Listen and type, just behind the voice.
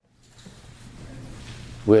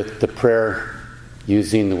with the prayer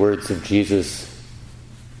using the words of Jesus.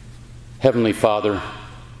 Heavenly Father,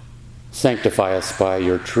 sanctify us by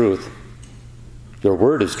your truth. Your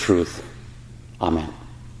word is truth. Amen.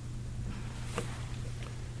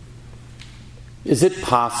 Is it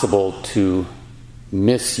possible to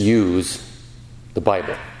misuse the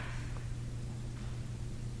Bible?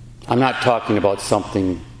 I'm not talking about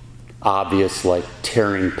something obvious like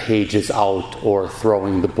tearing pages out or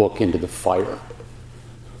throwing the book into the fire.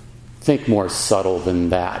 Think more subtle than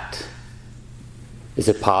that. Is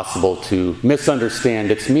it possible to misunderstand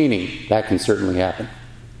its meaning? That can certainly happen,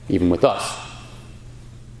 even with us.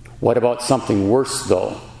 What about something worse,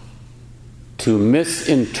 though? To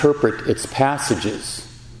misinterpret its passages,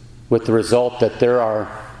 with the result that there are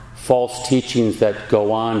false teachings that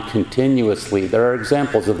go on continuously. There are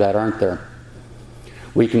examples of that, aren't there?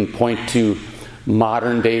 We can point to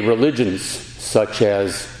modern-day religions, such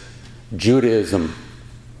as Judaism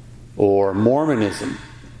or Mormonism,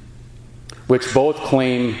 which both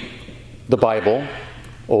claim the Bible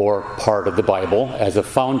or part of the Bible as a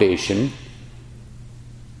foundation,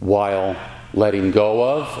 while letting go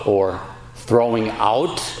of or throwing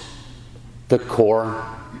out the core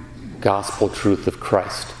gospel truth of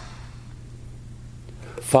Christ.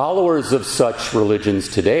 Followers of such religions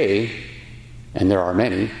today, and there are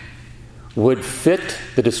many, would fit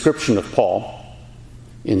the description of Paul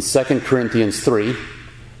in 2 Corinthians 3,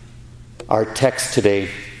 our text today,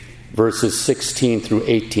 verses 16 through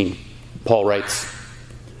 18. Paul writes,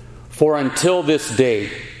 "For until this day,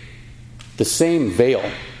 the same veil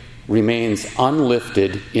remains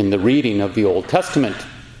unlifted in the reading of the Old Testament,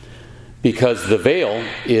 because the veil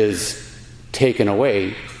is taken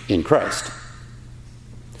away in Christ.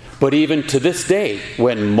 But even to this day,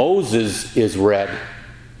 when Moses is read,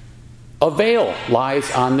 a veil lies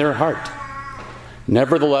on their heart.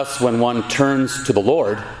 Nevertheless, when one turns to the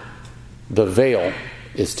Lord, the veil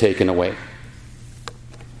is taken away."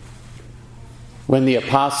 When the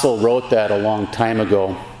apostle wrote that a long time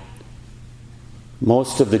ago,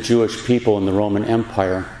 most of the Jewish people in the Roman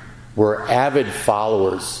Empire were avid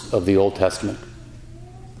followers of the Old Testament.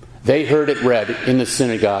 They heard it read in the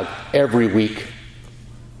synagogue every week,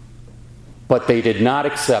 but they did not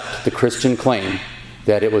accept the Christian claim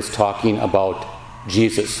that it was talking about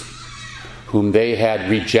Jesus, whom they had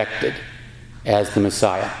rejected as the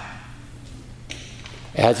Messiah.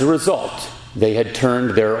 As a result, they had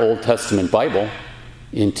turned their Old Testament Bible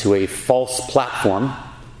into a false platform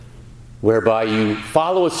whereby you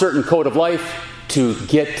follow a certain code of life to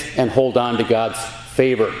get and hold on to God's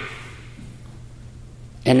favor,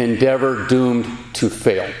 an endeavor doomed to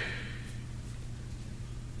fail.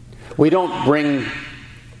 We don't bring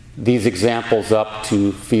these examples up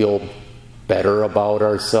to feel better about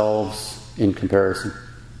ourselves in comparison.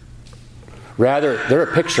 Rather, they're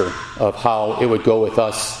a picture of how it would go with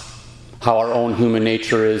us, how our own human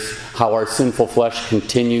nature is, how our sinful flesh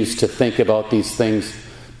continues to think about these things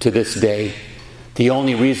to this day. The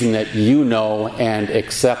only reason that you know and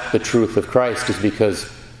accept the truth of Christ is because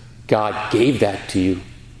God gave that to you.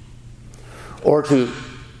 Or to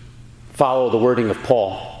follow the wording of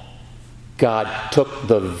Paul, God took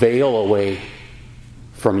the veil away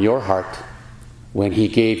from your heart when he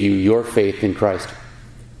gave you your faith in Christ.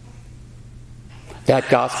 That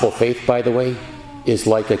gospel faith, by the way, is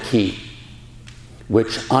like a key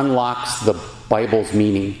which unlocks the Bible's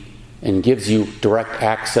meaning and gives you direct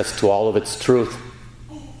access to all of its truth,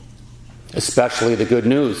 especially the good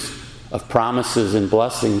news of promises and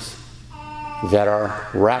blessings that are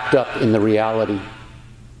wrapped up in the reality.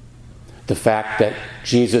 The fact that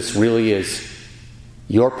Jesus really is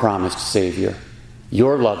your promised Savior,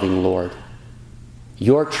 your loving Lord,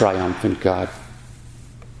 your triumphant God.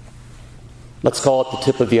 Let's call it the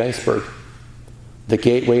tip of the iceberg, the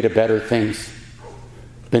gateway to better things.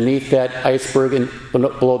 Beneath that iceberg and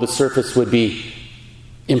below the surface would be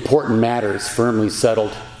important matters firmly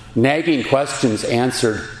settled, nagging questions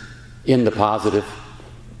answered in the positive.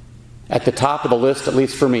 At the top of the list, at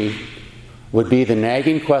least for me, would be the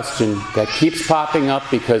nagging question that keeps popping up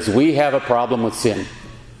because we have a problem with sin.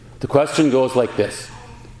 The question goes like this: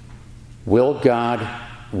 will God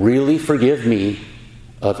really forgive me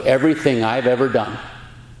of everything I've ever done,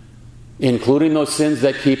 including those sins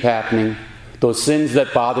that keep happening, those sins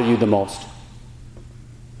that bother you the most?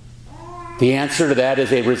 The answer to that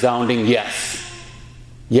is a resounding yes.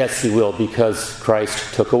 Yes, he will, because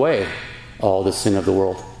Christ took away all the sin of the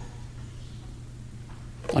world.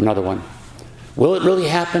 Another one. Will it really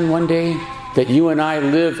happen one day that you and I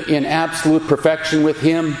live in absolute perfection with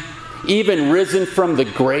him, even risen from the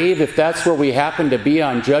grave, if that's where we happen to be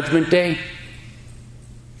on Judgment Day?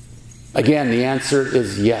 Again, the answer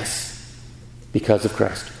is yes, because of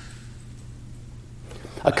Christ.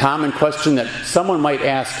 A common question that someone might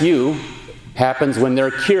ask you happens when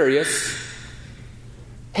they're curious.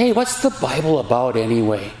 Hey, what's the Bible about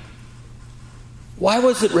anyway? Why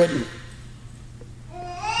was it written?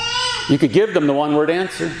 You could give them the one-word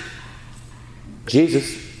answer.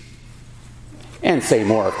 Jesus. And say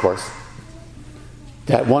more, of course.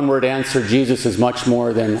 That one-word answer, Jesus, is much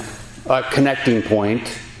more than a connecting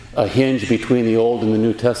point, a hinge between the Old and the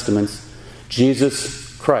New Testaments.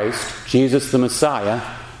 Jesus Christ, Jesus the Messiah,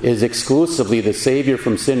 is exclusively the Savior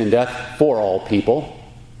from sin and death for all people.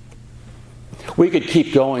 We could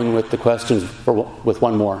keep going with the questions with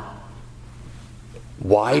one more.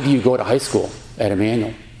 Why do you go to high school at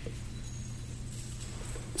Emmanuel?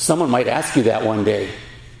 Someone might ask you that one day.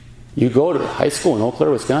 You go to high school in Eau Claire,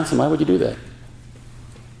 Wisconsin, why would you do that?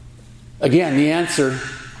 Again,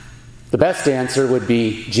 the best answer would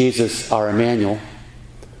be Jesus, our Emmanuel.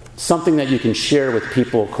 Something that you can share with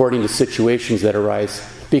people according to situations that arise,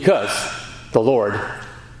 because the Lord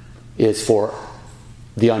is for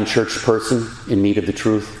the unchurched person in need of the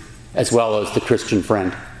truth, as well as the Christian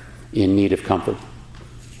friend in need of comfort.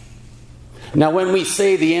 Now, when we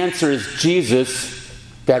say the answer is Jesus,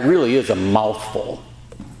 that really is a mouthful.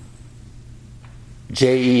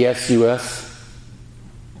 Jesus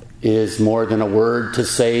is more than a word to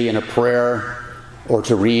say in a prayer or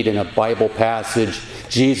to read in a Bible passage.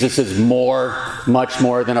 Jesus is much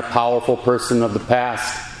more than a powerful person of the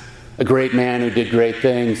past, a great man who did great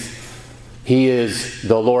things. He is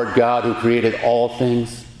the Lord God who created all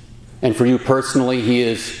things. And for you personally, He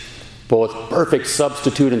is both perfect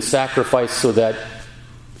substitute and sacrifice, so that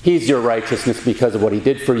He's your righteousness because of what He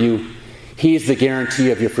did for you. He's the guarantee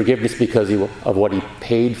of your forgiveness because of what He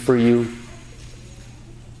paid for you.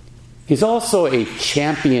 He's also a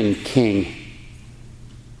champion king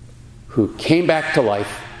who came back to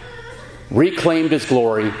life, reclaimed His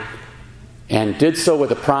glory, and did so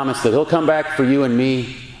with a promise that He'll come back for you and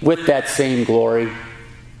me with that same glory.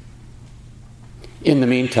 In the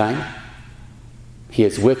meantime, He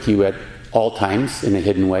is with you at all times in a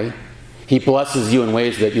hidden way. He blesses you in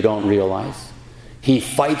ways that you don't realize. He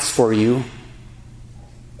fights for you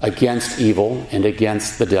against evil and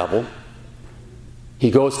against the devil.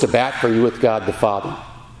 He goes to bat for you with God the Father.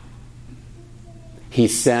 He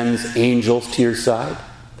sends angels to your side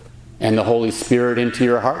and the Holy Spirit into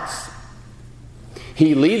your hearts.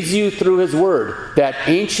 He leads you through His Word, that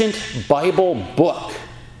ancient Bible book,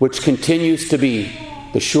 which continues to be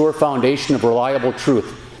the sure foundation of reliable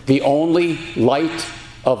truth, the only light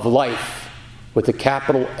of life, with a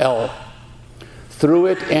capital L. Through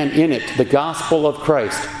it and in it, the gospel of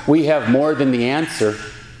Christ, we have more than the answer.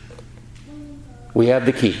 We have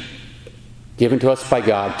the key, given to us by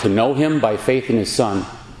God, to know Him by faith in His Son,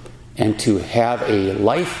 and to have a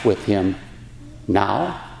life with Him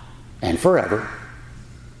now and forever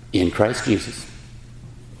in Christ Jesus.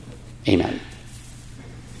 Amen.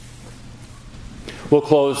 We'll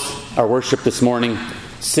close our worship this morning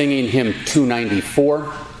singing hymn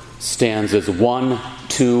 294, stanzas 1,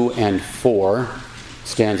 2, and 4.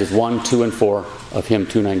 Stanzas 1, 2, and 4 of hymn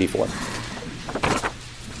 294.